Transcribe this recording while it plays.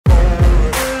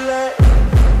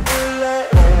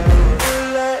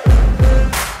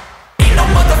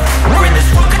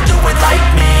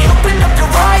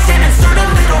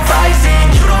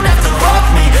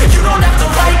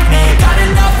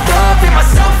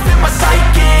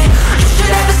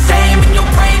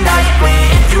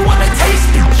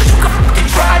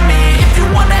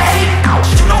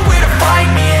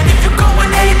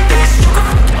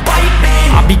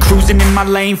my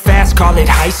lane fast, call it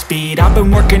high speed. I've been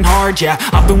working hard, yeah,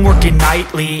 I've been working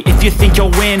nightly. If you think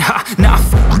you'll win, ha, nah,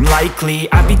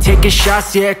 likely. I be taking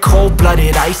shots, yeah,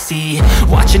 cold-blooded, icy.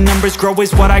 Watching numbers grow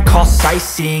is what I call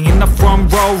sightseeing. In the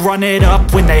front row, run it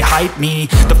up when they hype me.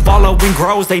 The following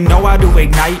grows, they know how to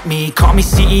ignite me. Call me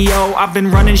CEO, I've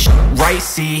been running shit right,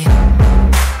 see.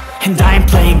 And I ain't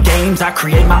playing games, I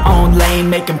create my own lane,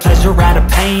 making pleasure out of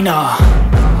pain,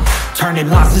 turning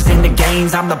losses into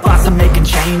gains. I'm the boss, I'm making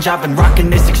change. I've been rocking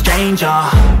this exchange,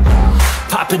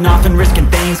 popping off and risking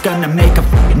things. Gonna make a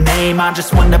f***ing name. I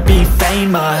just wanna be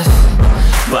famous,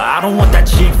 but I don't want that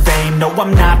cheap fame. No,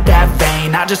 I'm not that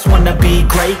vain. I just wanna be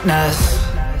greatness.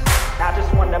 I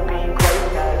just wanna be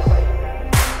greatness.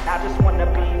 I just wanna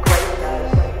be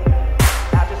greatness.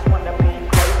 I just wanna be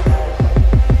greatness.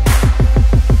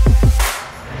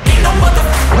 Ain't no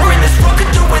motherfucker in this world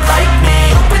could do it like me.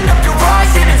 Open up your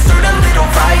eyes and insert a little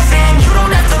rising. You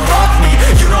don't have to love me,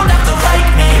 you don't have to like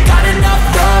me. Got enough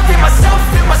love in myself,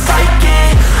 in my psyche.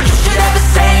 You should have the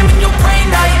same in your brain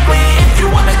nightly. If you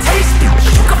wanna taste me,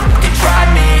 you can fucking try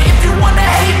me. If you wanna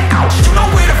hate me, you know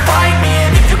where to find me.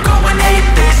 And if you go and hate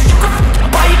this, you can fucking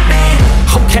bite me.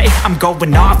 Okay, I'm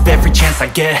going off every chance I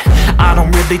get. I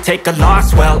don't really take a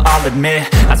loss, well, I'll admit.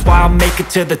 That's why I'll make it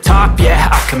to the top, yeah,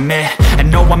 I commit.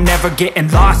 And no, I'm never getting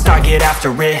lost, I get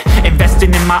after it.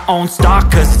 Investing in my own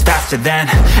stock, cause it's faster than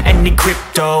any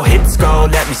crypto hits go,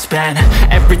 let me spend.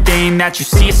 Everything that you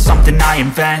see is something I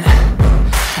invent,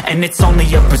 and it's only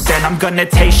a percent. I'm gonna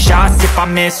take shots, if I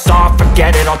miss all,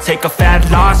 forget it. I'll take a fat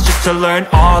loss just to learn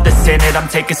all that's in it. I'm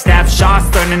taking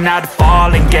snapshots, learning how to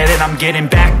fall and get it. I'm getting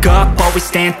back up, always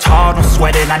stand tall, don't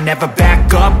sweat it. I never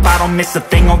back up, I don't miss a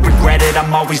thing or regret it.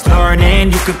 I'm always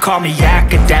learning, you could call me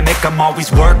academic. I'm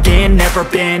always working, never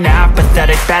been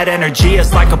apathetic. Bad energy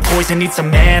is like a poison, needs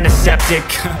some antiseptic.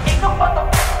 Ain't no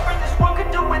motherfucker in this world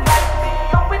could do it like me.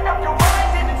 Open up your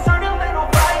eyes and insert a little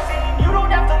rising. You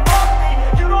don't have to love me,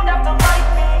 you don't have to like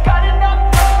me. Got enough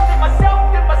love in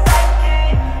myself, in my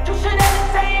psyche. You should have the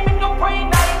same in your brain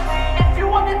nightly. If you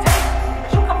wanna taste me,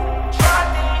 you can try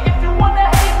me. If you wanna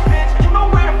hate bitch, you know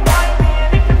where to find me.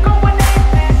 And if you go and hate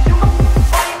this, you can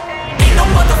fight me. Ain't no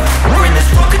motherfucker in this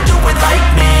world could do it like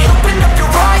me. Open up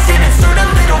your eyes and insert a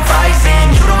little rising.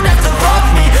 You don't have to love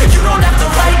me, you don't have to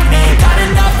like me. Got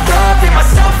enough love in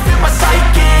myself, in my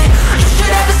psyche. You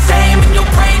should have the same in your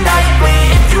brain nightly.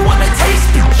 If you wanna taste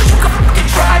me, you can fucking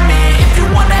try me. If you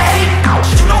wanna hate me,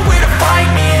 you know where to find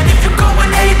me. And if you go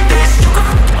and hate this, you can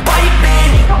fucking bite me. Ain't no motherfucker in this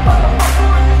world can do it like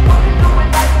me. Open up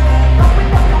your eyes and insert a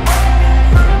little rising.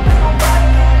 You don't have to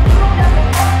love me, you don't have to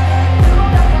like me. Got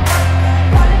enough love in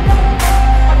myself.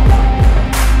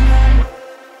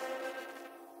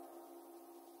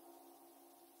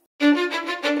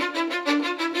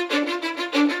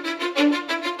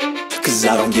 Cause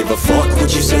I don't give a fuck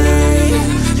what you say.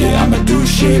 Yeah, I'ma do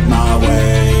shit my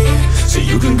way. So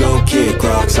you can go kick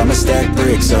rocks, I'ma stack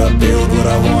bricks up, build what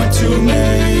I want to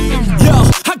make. Yo,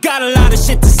 I got a lot of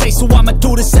shit to say, so I'ma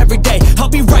do this every day. I'll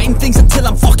be writing things until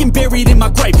I'm fucking buried in my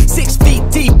grave. 6 feet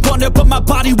deep under, but my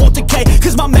body won't decay.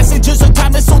 Cause my messages are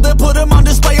timeless, so they'll put them on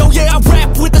display. Oh yeah, I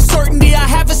rap with a certainty, I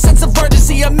have a sense of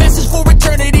urgency. A message for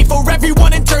eternity, for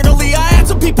everyone internally. I had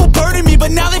some people burning me,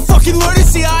 but now they fucking learn to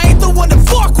see I ain't the one to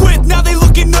fuck with, now they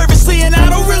looking nervously. And I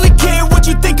don't really care what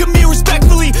you think of me,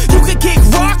 respectfully. You can kick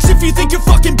rocks if you think you're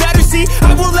fucking better, see.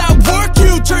 I will outwork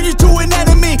you, turn you to an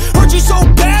enemy. Hurt you so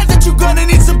bad that you're gonna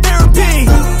need some therapy.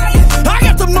 I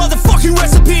got the motherfucking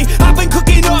recipe. I've been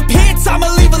cooking up hits,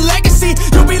 I'ma leave a legacy.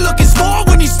 You'll be looking small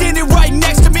when you're standing right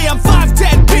next to me. I'm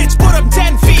 5'10", bitch, but I'm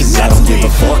 10 feet next to me. Cause I don't give a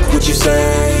fuck what you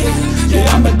say.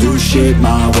 Yeah, I'ma do shit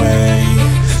my way.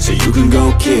 So you can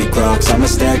go kick rocks, I'ma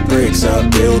stack bricks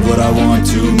up, build what I want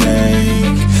to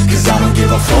make. Cause I don't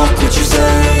give a fuck what you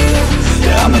say.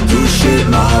 Yeah, I'ma do shit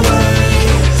my way.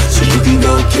 So you can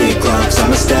go kick rocks,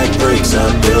 I'ma stack bricks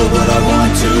up, build what I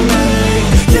want to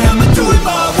make. Yeah, I'ma do it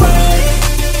my way.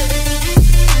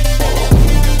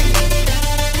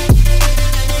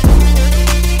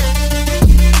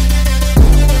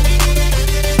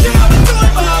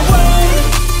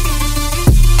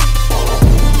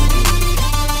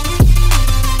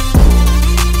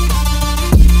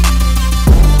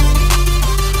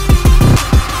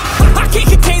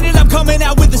 Coming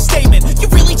out with a statement. You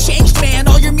really changed, man,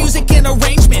 all your music and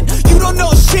arrangement. You don't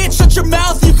know shit, shut your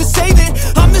mouth, you can save it.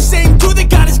 I'm the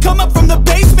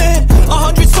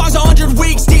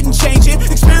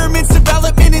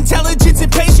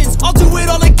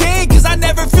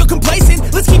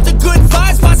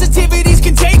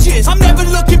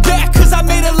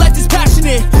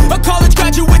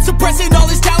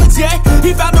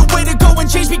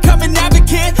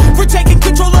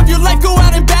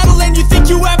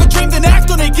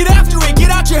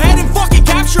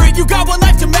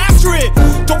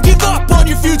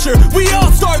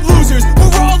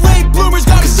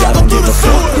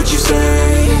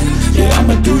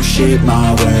shit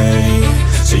my way,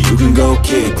 so you can go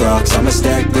kick rocks. I'ma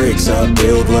stack bricks up,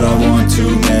 build what I want to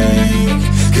make.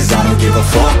 Cause I don't give a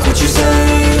fuck what you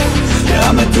say, yeah,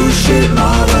 I'ma do shit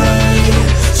my way,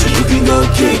 so you can go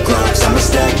kick rocks. I'ma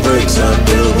stack bricks up,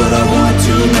 build what I want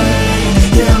to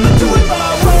make. Yeah, I'ma do it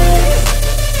my way.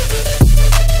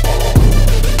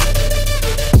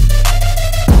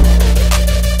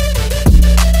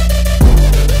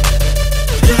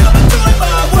 Yeah, I'ma do it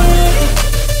my way.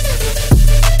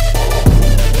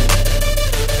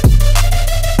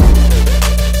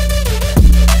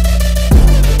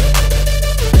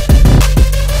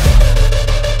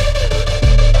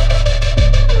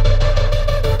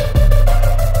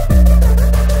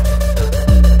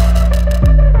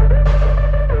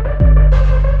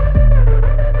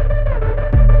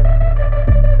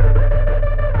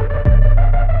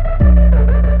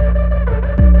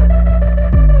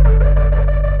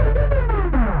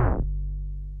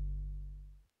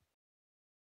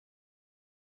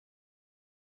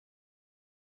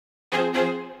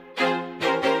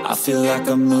 I feel like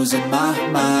I'm losing my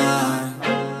mind.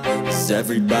 Is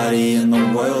everybody in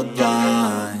the world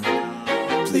blind?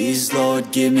 Please,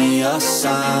 Lord, give me a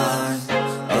sign,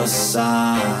 a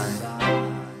sign.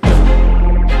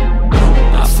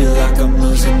 I feel like I'm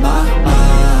losing my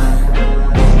mind.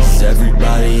 Is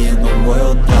everybody in the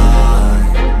world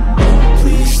blind?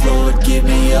 Please, Lord, give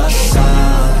me a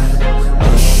sign,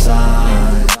 a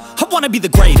sign. I wanna be the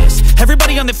greatest.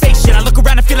 Everybody on the fake shit. I look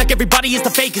around and feel like everybody is the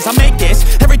fakest. I make this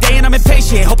every day and I'm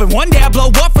impatient, hoping one day I blow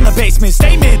up from the basement.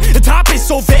 Statement, the top is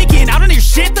so vacant. I don't hear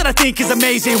shit that I think is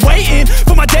amazing. Waiting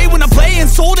for my day when I'm playing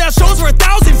sold out shows for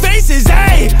 1,000 faces.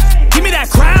 Hey, give me that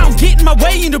crown, get in my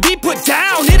way and to be put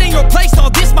down. It ain't your place, all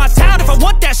this my town. If I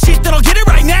want that shit, then I'll get it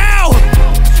right now.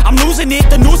 I'm losing it,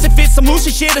 the noose it fits. I'm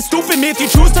losing shit, a stupid myth. You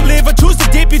choose to live or choose to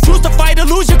dip. You choose to fight or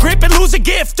lose your grip and lose a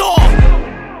gift.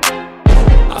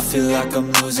 I feel like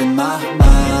I'm losing my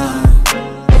mind.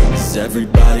 Is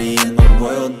everybody in the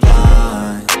world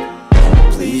blind?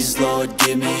 Please, Lord,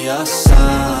 give me a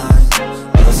sign,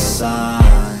 a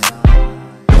sign.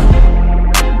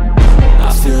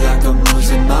 I feel like I'm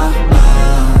losing my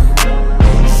mind.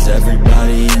 Is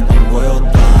everybody in the world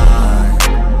blind?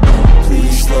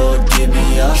 Please, Lord, give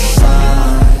me a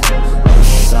sign, a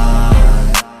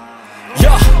sign.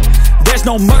 Yeah. There's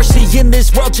no mercy in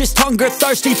this world, just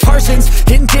hunger-thirsty persons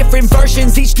in different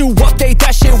versions. Each new update,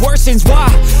 that shit worsens. Why?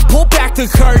 Pull back the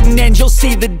curtain and you'll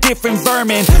see the different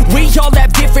vermin. We all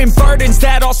have different burdens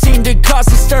that all seem to cause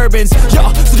disturbance.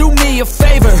 Yo, so do me a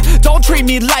favor, don't treat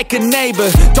me like a neighbor.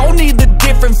 Don't need the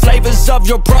different flavors of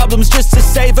your problems just to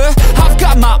savor. I've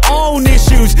got my own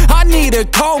issues, I need a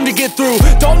comb to get through.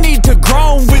 Don't need to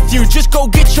groan with you, just go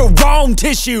get your own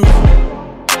tissue.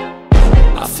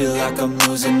 I feel like I'm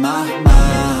losing my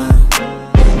mind.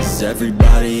 Is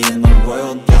everybody in the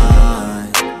world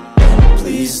blind?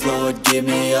 Please, Lord, give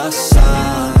me a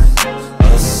sign,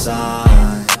 a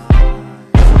sign.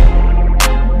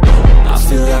 I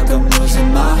feel like I'm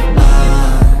losing my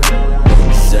mind.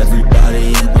 Is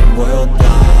everybody in the world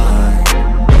blind?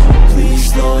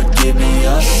 Please, Lord, give me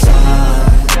a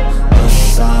sign, a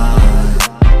sign.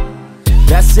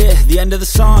 That's it, the end of the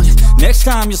song. Next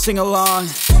time you'll sing along.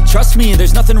 Trust me,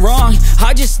 there's nothing wrong.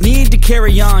 I just need to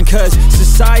carry on, cause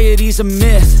society's a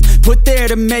myth put there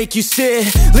to make you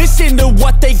sit. Listen to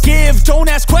what they give. Don't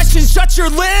ask questions, shut your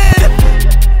lid.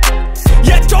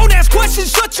 Yeah, don't ask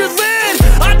questions, shut your lid.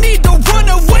 I need to run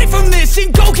away from this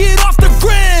and go get off the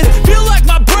grid. Feel like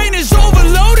my brain is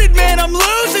overloaded, man, I'm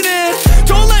losing it.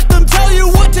 Don't let them tell you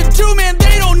what to do, man,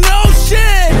 they don't know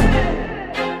shit.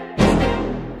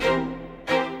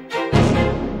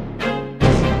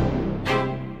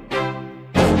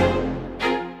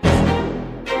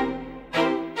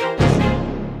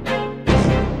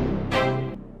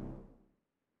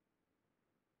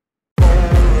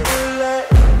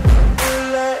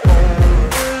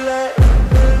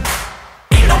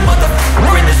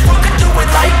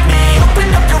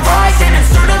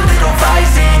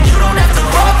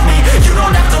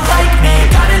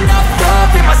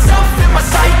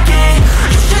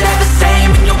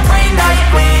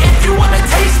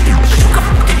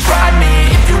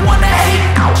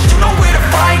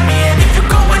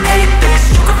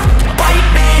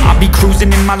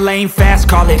 In my lane fast,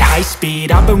 call it high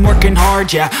speed. I've been working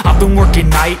hard, yeah, I've been working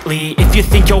nightly. If you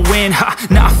think you'll win, ha,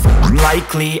 nah,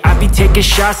 likely. I be taking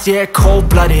shots, yeah,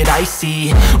 cold-blooded,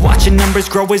 icy. Watching numbers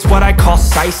grow is what I call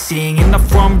sightseeing. In the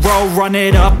front row, run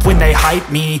it up when they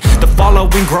hype me. The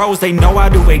following grows, they know how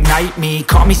to ignite me.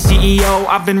 Call me CEO,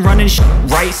 I've been running shit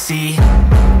right, see.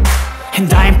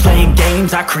 And I ain't playing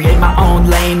games, I create my own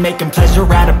lane, making pleasure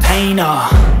out of pain,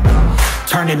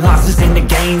 turning losses into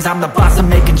gains. I'm the boss, I'm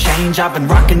making change. I've been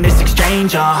rocking this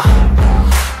exchange,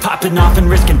 popping off and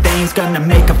risking things, gonna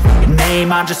make a f***ing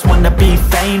name. I just wanna be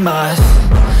famous,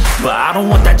 but I don't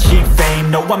want that cheap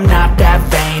fame. No, I'm not that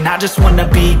vain. I just wanna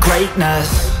be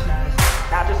greatness.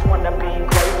 I just wanna be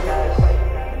greatness.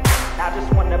 I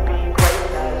just wanna be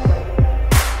greatness.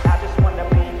 I just wanna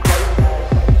be greatness.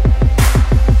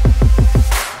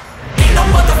 Ain't no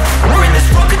motherfucker in this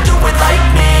world could do it like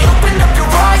me. Open up your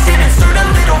eyes and insert a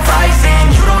little rising.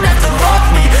 You don't have to love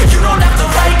me, you don't have to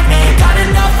like me. Got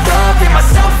enough love in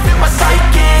myself, in my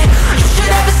psyche. You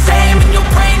should have the same in your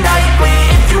brain nightly.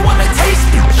 If you wanna taste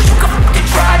me, you can fucking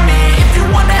try me. If you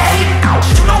wanna hate me,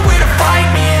 you know where to find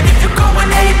me. And if you're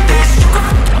going hate this, you can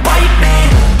fucking bite me.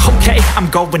 Okay, I'm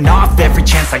going off every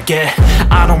chance I get.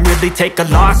 I don't really take a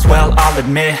loss, well, I'll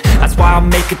admit. That's why I'll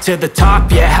make it to the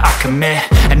top, yeah, I commit.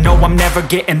 And no, I'm never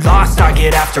getting lost, I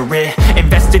get after it.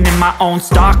 Investing in my own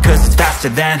stock, cause it's faster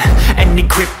than any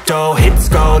crypto hits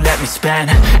go, let me spend.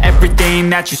 Everything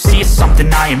that you see is something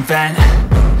I invent,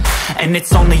 and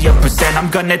it's only a percent. I'm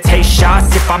gonna take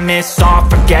shots, if I miss all,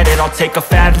 forget it. I'll take a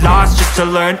fat loss just to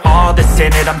learn all that's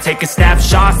in it. I'm taking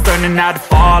snapshots, learning how to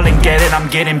fall and get it. I'm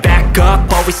getting back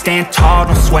up, always stand tall,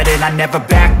 don't sweat it. I never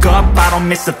back up, I don't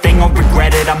miss a thing or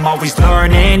regret it. I'm always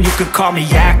learning, you could call me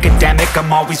academic.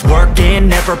 I'm always working,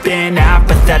 never been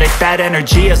apathetic. That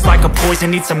energy is like a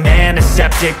poison, needs some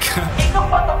antiseptic. Ain't no